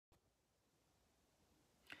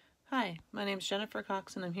Hi, my name is Jennifer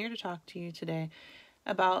Cox, and I'm here to talk to you today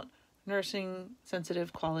about nursing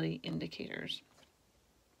sensitive quality indicators.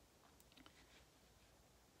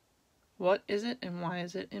 What is it and why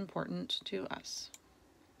is it important to us?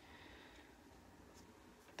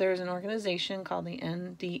 There's an organization called the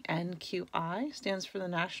NDNQI, stands for the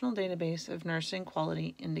National Database of Nursing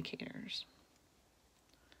Quality Indicators.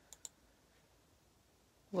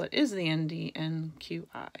 What is the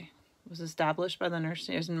NDNQI? It was established by the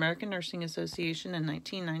American Nursing Association in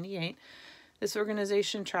 1998. This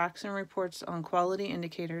organization tracks and reports on quality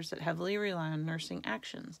indicators that heavily rely on nursing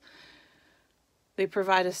actions. They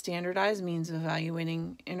provide a standardized means of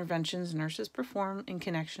evaluating interventions nurses perform in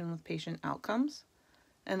connection with patient outcomes,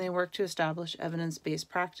 and they work to establish evidence-based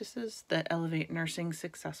practices that elevate nursing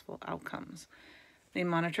successful outcomes. They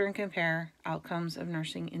monitor and compare outcomes of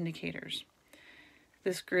nursing indicators.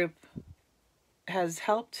 This group has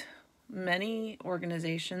helped many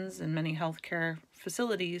organizations and many healthcare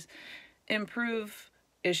facilities improve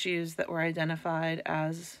issues that were identified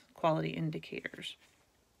as quality indicators.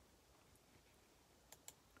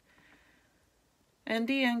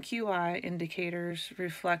 NDNQI indicators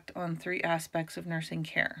reflect on three aspects of nursing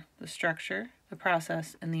care: the structure, the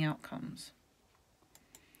process, and the outcomes.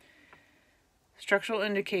 Structural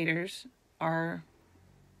indicators are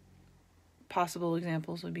possible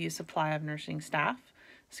examples would be a supply of nursing staff,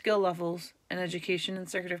 skill levels, and education and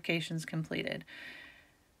certifications completed.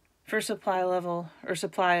 For supply level or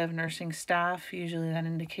supply of nursing staff, usually that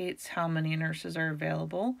indicates how many nurses are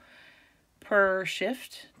available per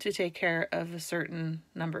shift to take care of a certain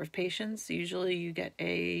number of patients. Usually you get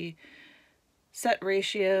a set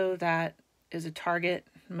ratio that is a target.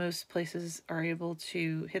 Most places are able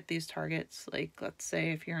to hit these targets. Like, let's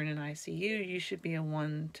say if you're in an ICU, you should be a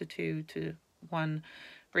 1 to 2 to 1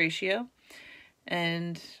 ratio.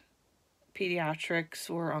 And pediatrics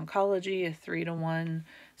or oncology, a 3 to 1.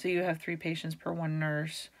 So you have 3 patients per 1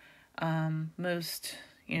 nurse. Most,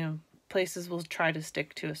 places will try to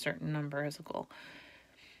stick to a certain number as a goal.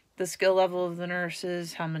 The skill level of the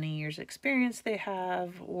nurses, how many years experience they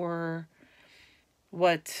have, or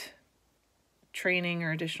what training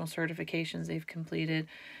or additional certifications they've completed.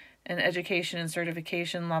 And education and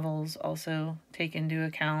certification levels also take into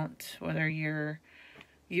account whether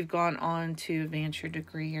you've gone on to advance your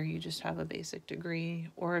degree or you just have a basic degree,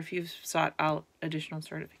 or if you've sought out additional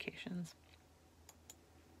certifications.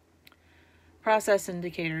 Process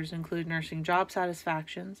indicators include nursing job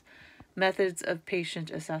satisfactions, methods of patient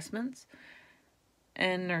assessments,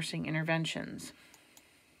 and nursing interventions.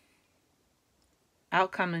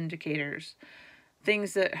 Outcome indicators,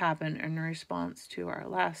 things that happen in response to our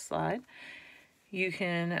last slide. You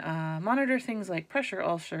can monitor things like pressure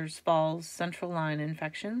ulcers, falls, central line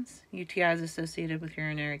infections, UTIs associated with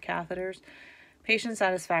urinary catheters, patient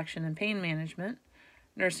satisfaction and pain management,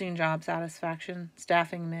 nursing job satisfaction,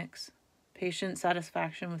 staffing mix, patient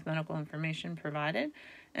satisfaction with medical information provided,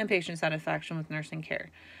 and patient satisfaction with nursing care.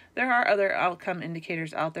 There are other outcome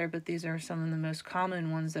indicators out there, but these are some of the most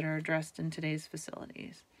common ones that are addressed in today's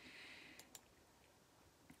facilities.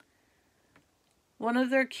 One of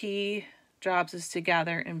their key jobs is to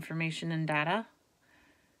gather information and data.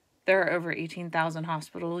 There are over 18,000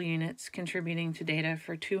 hospital units contributing to data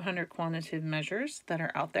for 200 quantitative measures that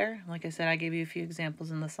are out there. Like I said, I gave you a few examples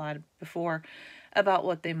in the slide before about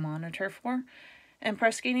what they monitor for. And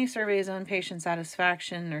Press Ganey surveys on patient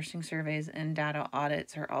satisfaction, nursing surveys, and data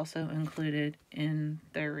audits are also included in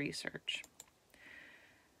their research.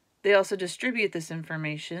 They also distribute this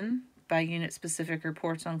information by unit-specific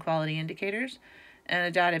reports on quality indicators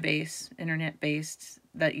and a database, internet-based,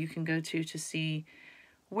 that you can go to see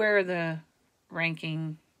where the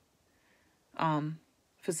ranking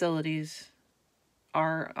facilities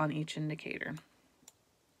are on each indicator.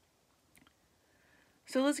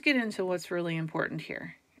 So let's get into what's really important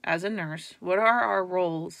here. As a nurse, what are our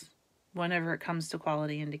roles whenever it comes to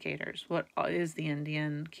quality indicators? What is the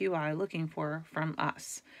NDNQI looking for from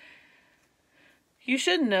us? You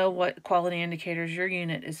should know what quality indicators your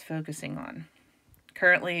unit is focusing on.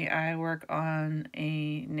 Currently, I work on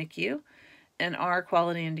a NICU, and our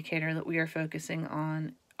quality indicator that we are focusing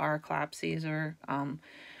on are CLABSIs, or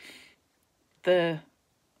the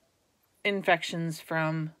infections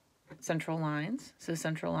from central lines, so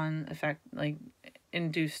central line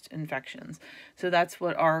induced infections. So that's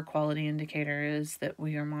what our quality indicator is that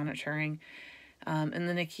we are monitoring. In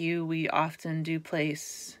the NICU, we often do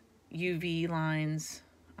place UV lines,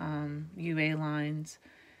 UA lines,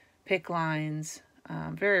 PIC lines,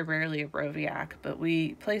 very rarely a Broviac, but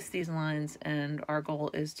we place these lines and our goal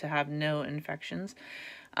is to have no infections.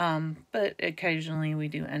 But occasionally we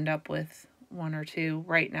do end up with 1 or 2.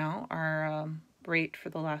 Right now, our rate for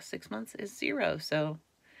the last 6 months is 0, so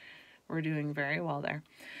we're doing very well there.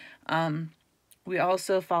 We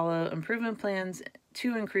also follow improvement plans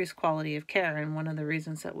to increase quality of care, and one of the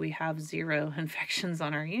reasons that we have 0 infections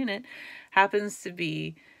on our unit happens to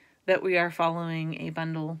be that we are following a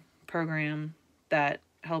bundle program that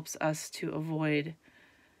helps us to avoid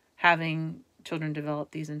having children develop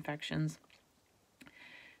these infections.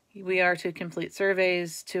 We are to complete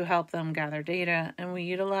surveys to help them gather data, and we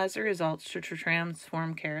utilize the results to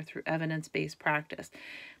transform care through evidence-based practice.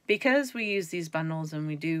 Because we use these bundles and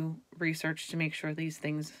we do research to make sure these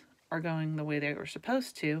things are going the way they were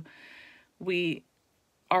supposed to, we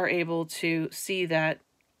are able to see that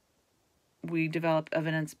we develop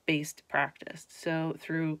evidence-based practice. So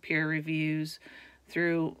through peer reviews,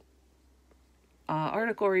 through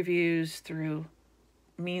article reviews, through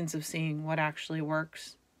means of seeing what actually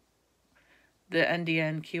works, the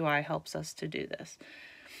NDNQI helps us to do this.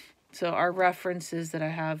 So our references that I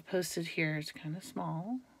have posted here is kind of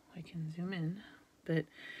small. I can zoom in, but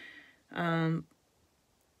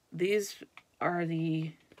these are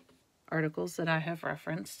the articles that I have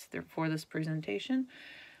referenced for this presentation.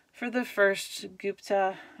 For the first,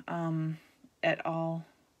 Gupta et al.,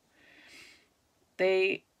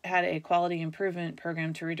 they had a quality improvement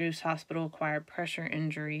program to reduce hospital-acquired pressure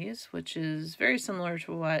injuries, which is very similar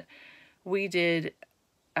to what we did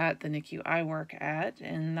at the NICU I work at,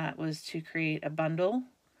 and that was to create a bundle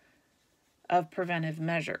of preventive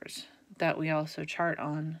measures that we also chart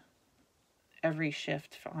on every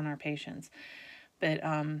shift on our patients. But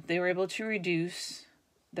they were able to reduce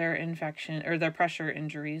their infection or their pressure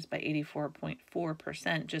injuries by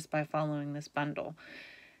 84.4% just by following this bundle.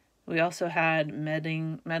 We also had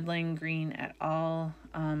Medling Green et al.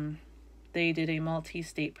 They did a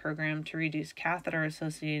multi-state program to reduce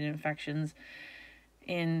catheter-associated infections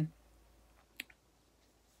in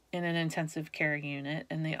an intensive care unit,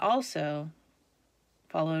 and they also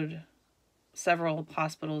followed several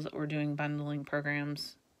hospitals that were doing bundling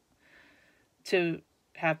programs to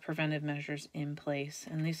have preventive measures in place.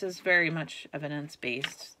 And this is very much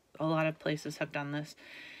evidence-based. A lot of places have done this.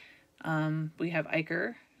 We have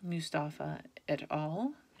Eicher, Mustafa et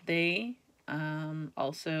al. They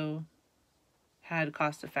also had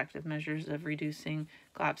cost-effective measures of reducing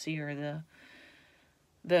CLABSI or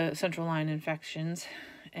the central line infections,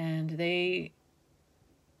 and they,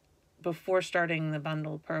 before starting the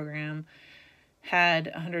bundle program,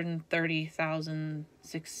 had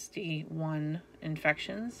 130,061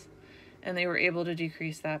 infections, and they were able to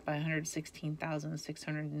decrease that by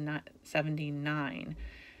 116,679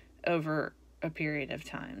 over a period of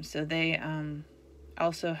time. So they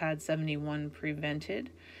also had 71 prevented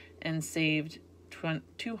and saved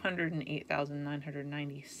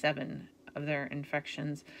 208,997 of their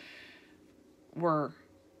infections were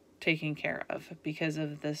taken care of because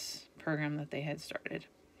of this program that they had started.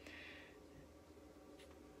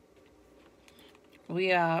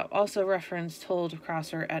 We also referenced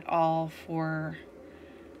Holt-Crosser et al. For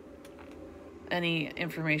any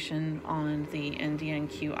information on the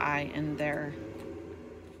NDNQI and their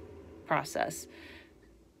process.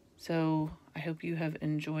 So I hope you have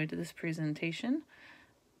enjoyed this presentation.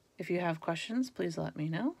 If you have questions, please let me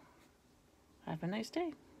know. Have a nice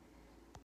day.